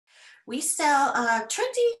We sell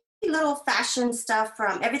trendy little fashion stuff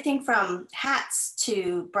from everything from hats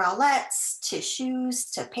to bralettes to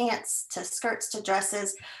shoes to pants to skirts to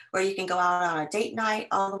dresses, where you can go out on a date night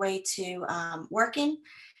all the way to working.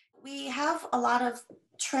 We have a lot of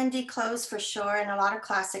trendy clothes for sure and a lot of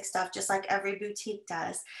classic stuff, just like every boutique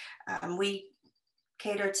does. We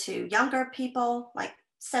cater to younger people like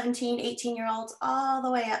 17, 18-year-olds, all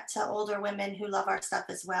the way up to older women who love our stuff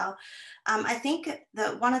as well. I think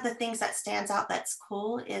one of the things that stands out that's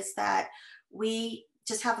cool is that we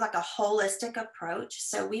just have like a holistic approach.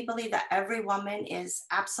 So we believe that every woman is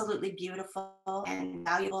absolutely beautiful and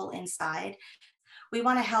valuable inside. We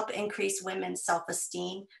want to help increase women's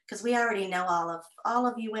self-esteem because we already know all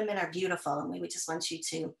of you women are beautiful, and we would just want you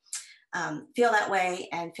to feel that way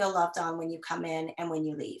and feel loved on when you come in and when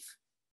you leave.